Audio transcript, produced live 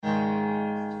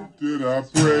Did I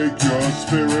break your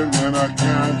spirit when I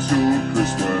cancelled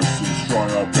Christmas and strung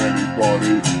up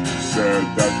anybody who said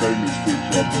that they missed the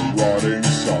drop of rotting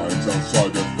signs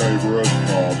outside their favourite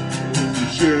pub,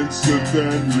 which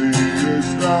incidentally is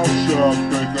now shut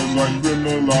because I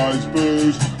criminalise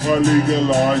booze, I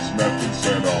legalise meth and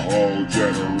send a whole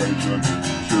generation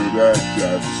to their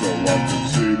death so I can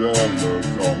see the look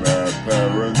on their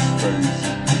parents' face.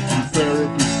 The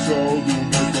therapist told them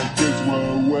that their kids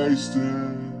were wasted.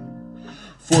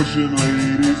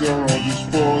 Fortunately, these are all just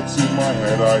thoughts in my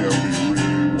head. I only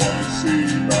really wanna see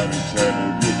 9 and 10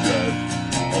 of you dead.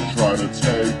 I'll try to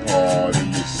take part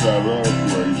in the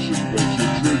celebration, but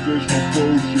your traditional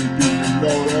bullshit gives me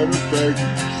no head to fake.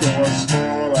 So I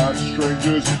smile at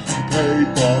strangers who pay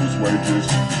bums wages.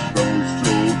 Those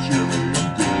too chilly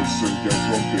and this and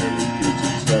gets on Billy kids.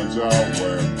 It turns out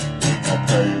when I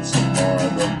pay it some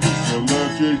mind, I'm just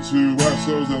allergic to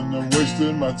assholes and I'm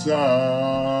wasting my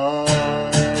time.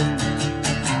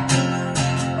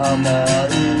 Am I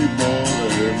evil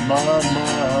in my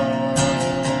mind?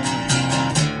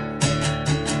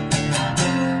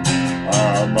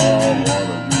 Am I one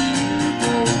of the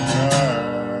evil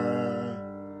kind?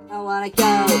 I wanna go,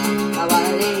 I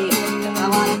wanna leave, I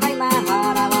wanna break my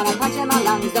heart, I wanna punch in my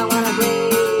lungs, don't wanna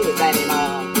breathe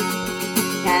anymore.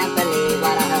 Can't believe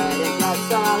what I heard in blood,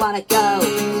 so I wanna go,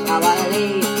 I wanna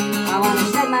leave, I wanna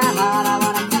shed my heart, I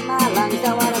wanna cut my lungs,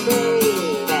 don't wanna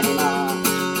breathe anymore.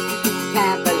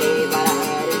 Can't believe what I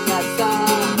heard in blood, so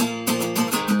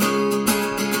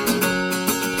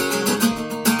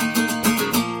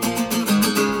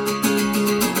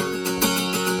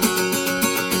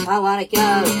I wanna go,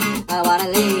 I wanna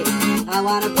leave, I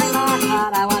wanna break my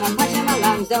heart, I wanna punch in my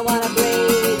lungs, don't wanna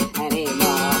breathe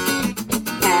anymore.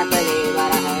 Can't believe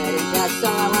what I heard in blood, so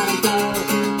I wanna go,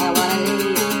 I wanna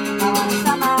leave, I wanna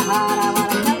stop my heart, I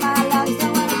wanna cut my lungs,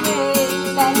 don't wanna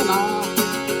breathe anymore.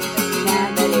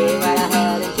 Can't believe what I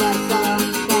heard in blood, so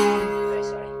very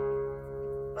sorry.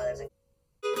 Well, there's a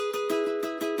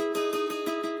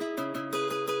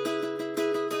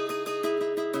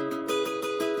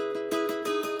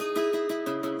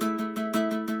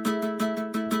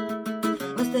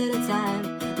most of the time,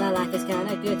 my life is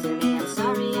kinda good to me. I'm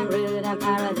sorry, I'm rude, I'm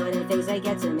paranoid and things they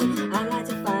get to me. I'd like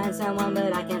to find someone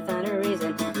but I can't find a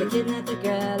reason to kidnap the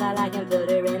girl I like and put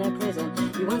her in a prison.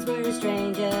 You once were a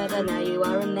stranger, but now you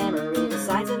are a memory. The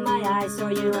sides of my eyes saw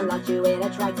you and locked you in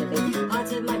attractively.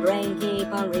 Parts of my brain keep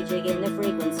on reaching in the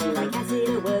frequency. I can't see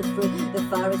the woods through the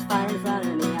forest fire in front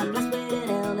of me. I'm blessed with an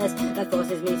illness that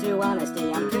forces me to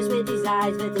honesty. I'm cursed with these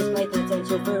eyes that display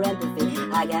potential for empathy.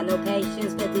 I got no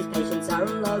patience, but these patients are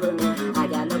all over me. I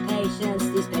got no patience,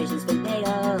 these patients think they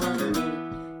own me.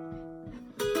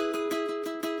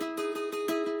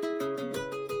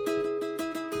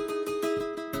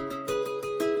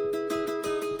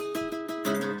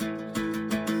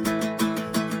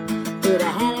 Who the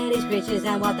hell are these creatures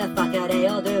and what the fuck are they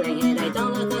all doing here? They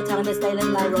don't look autonomous, they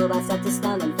look like robots up to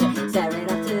stun them for staring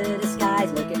up to the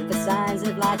skies, looking for signs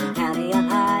of life, counting on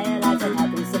higher life to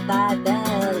help them survive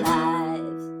their lives.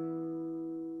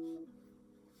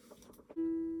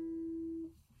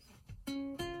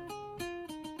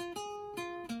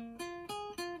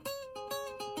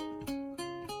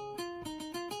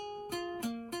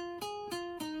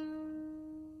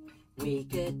 We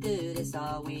could do this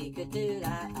or we could do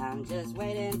that. I'm just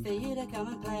waiting for you to come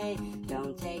and play.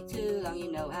 Don't take too long,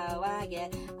 you know how I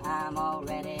get. I'm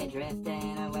already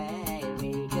drifting away.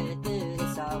 We could do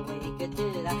this or we could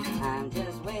do that. I'm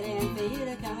just waiting for you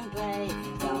to come and play.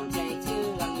 Don't take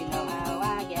too long, you know how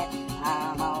I get.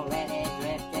 I'm already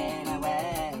drifting away.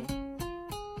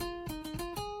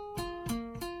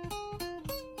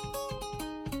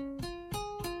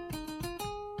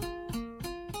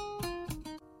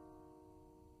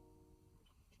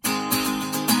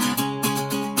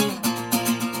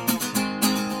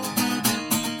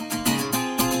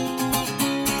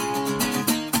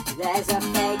 There's a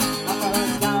fake buffalo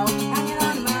skull hanging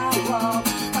on my wall.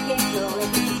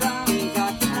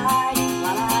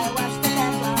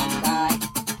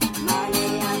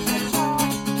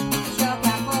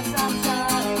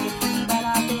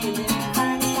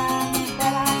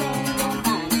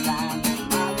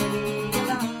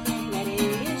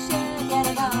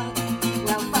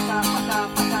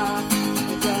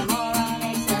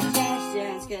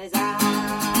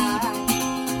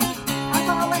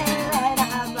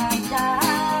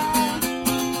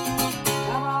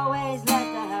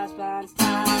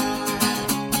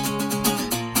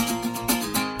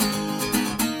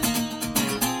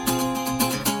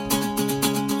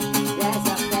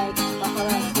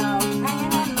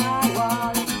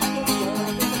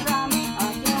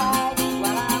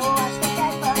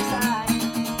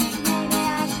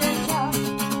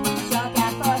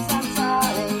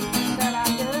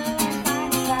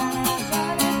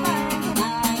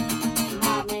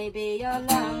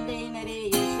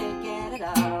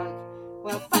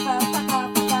 Well, fuck off, fuck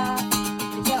off, fuck off.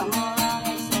 But you're a moron,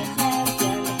 it's a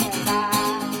suggestion because I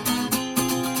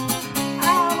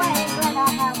always let the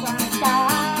house burn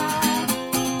down.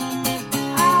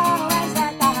 I always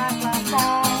let the house burn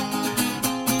down.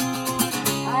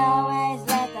 I always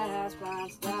let the house burn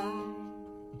down.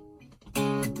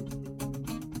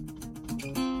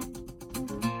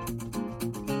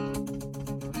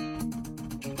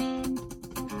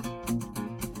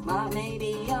 Ma, maybe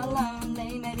you're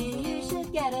lonely, maybe you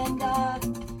should get a dog.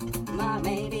 Ma,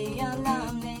 maybe you're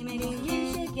lonely, maybe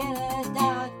you should get a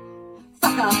dog.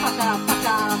 Fuck off, fuck off, fuck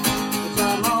off. It's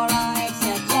your moronic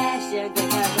suggestion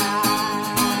because I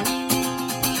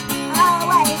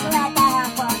always let the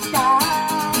house burn down.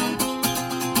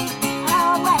 I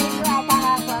always let the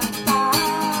house burn down.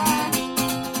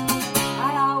 I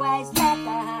always let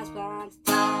the house burn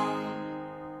down.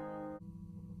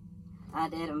 I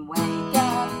didn't wake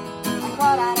up. I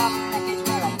crawled out of the wreckage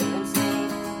where I couldn't see.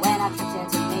 When I tripped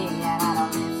into me and I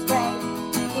don't live straight.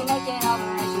 Keep making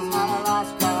alterations, not a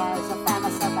lost cause. I found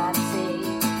myself out at sea.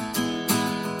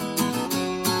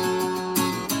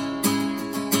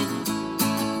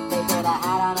 They put a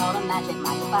hat on all the magic,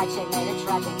 magnified shit made it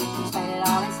tragic. Explain it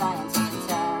all in scientific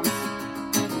terms.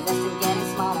 Invest in getting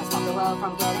smarter, stop the world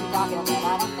from getting darker. But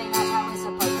I don't think that's how we're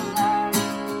supposed to learn.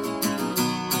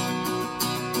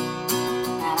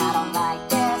 And I don't like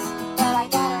this, but I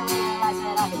gotta realize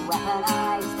that I've been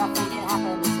weaponized. I think it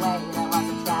happened this way, there was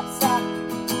a trap set.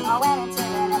 I went into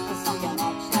the net for some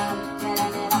connection, but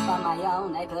ended up on my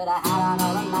own. They put a hat on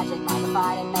all the magic,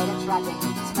 magnified and made it tragic.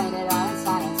 Explain it all in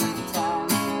scientific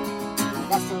terms.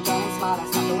 Invest in getting smarter,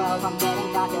 stop the world from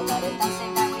getting darker. But it don't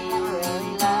seem that we ever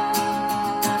really learn.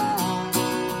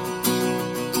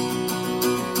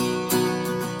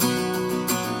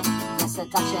 The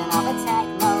seduction of a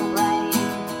techno brain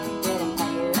didn't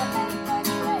pay you to make the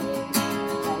trade.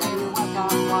 But then you wake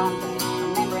up one day,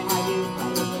 remembering how you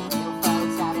played with little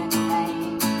folks out in the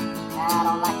rain. I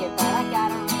don't like it, but I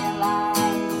gotta realize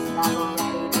I've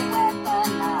already been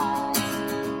weaponized.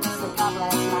 It's the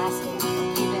complex masking for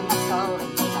keeping my soul in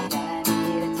case I'm gonna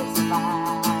need it to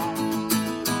survive.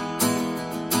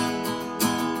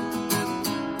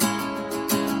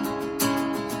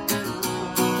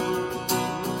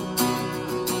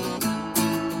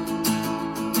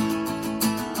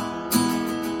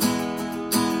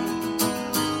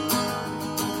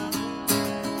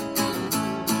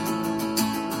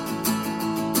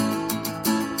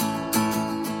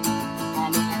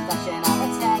 And the induction of a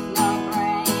techno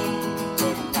brain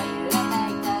didn't pay you to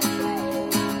make the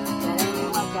trade. But then you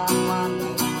woke up one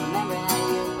day, remembering how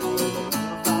you played with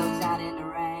little folks out in the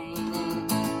rain.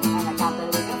 And I can't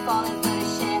believe you're falling for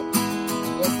this shit.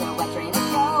 It's the wet dream of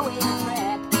Joey the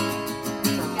Trip.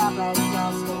 So God bless your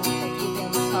school for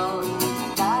keeping the soul.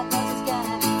 God knows it's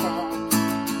gonna be good.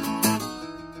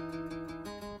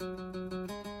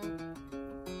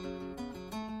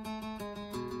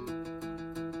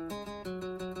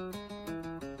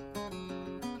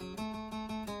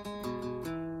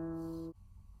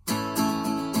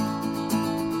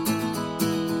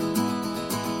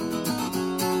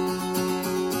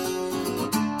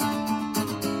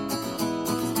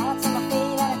 Starts in my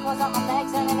feet and it goes on my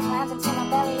legs and then it climbs into my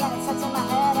belly and it sets in my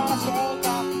head and I shake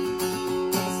up.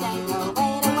 This ain't no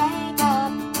way to wake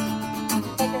up.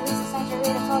 Bakery's a sanctuary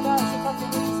to told her. She talked to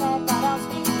me, she said, I don't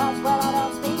speak much. Well, I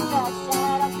don't speak Dutch and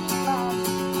I don't speak much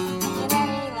in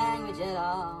any language at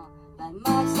all. But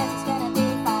Mug says it's gonna be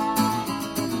fine.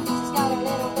 She's got a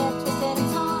little bit twisted and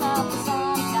torn up for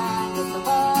some time. 'Cause the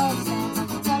world sends, so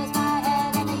does my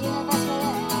head and the universe will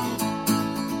end.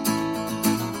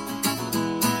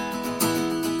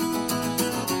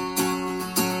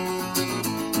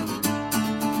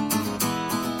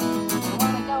 I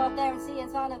wanna go up there and see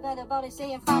inside of the body,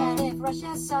 see and find out if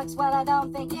Russia sucks. Well, I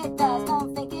don't think it does,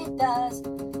 don't think it does.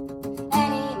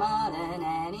 Any more than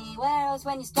anywhere else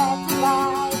when you start to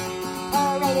lie.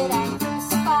 Paraded and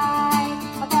crucified.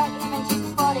 I thought even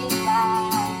Jesus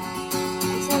 45.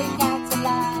 He said he got to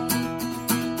lie.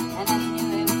 And then he knew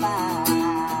it was fine.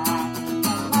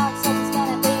 Mark says it's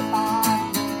gonna be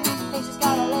fine. Think she's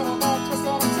got a little bit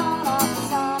twisted and torn up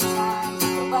sometimes.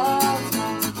 The world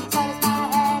spins, so does my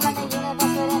head and the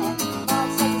universe within it. Mark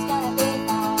says it's gonna be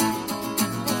fine.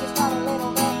 Think she's got a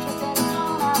little bit twisted and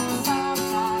torn up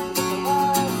sometimes. The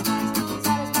world spins, so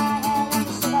does my head and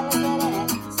the shit I look in it.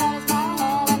 So does my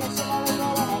head and the shit I look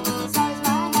in it.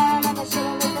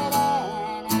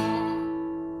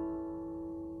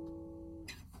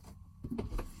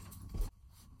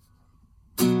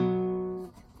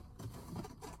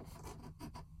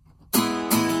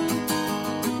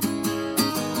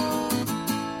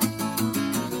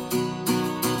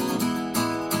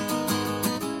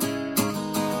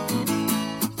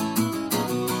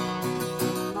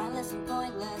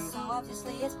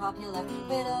 popular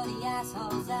with all the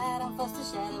assholes that I'm forced to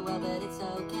share the world, but it's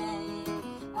okay.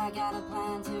 I got a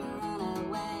plan to run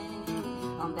away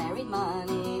on buried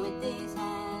money with these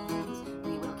hands.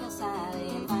 We will kill Sally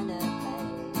and find a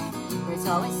place where it's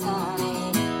always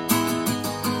sunny.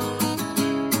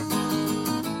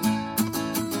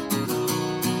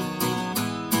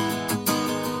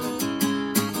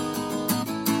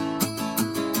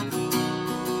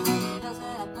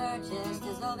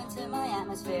 Into my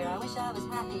atmosphere, I wish I was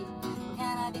happy.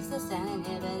 Can I be still standing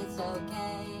here, but it's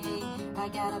okay. I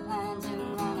got a plan to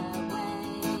run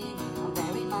away. I'm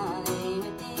buried money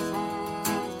with these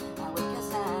hands. I will kill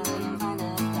Sally and find a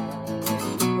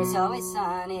place. It's always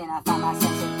sunny, and I find my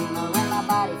sense of humor when my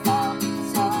body falls.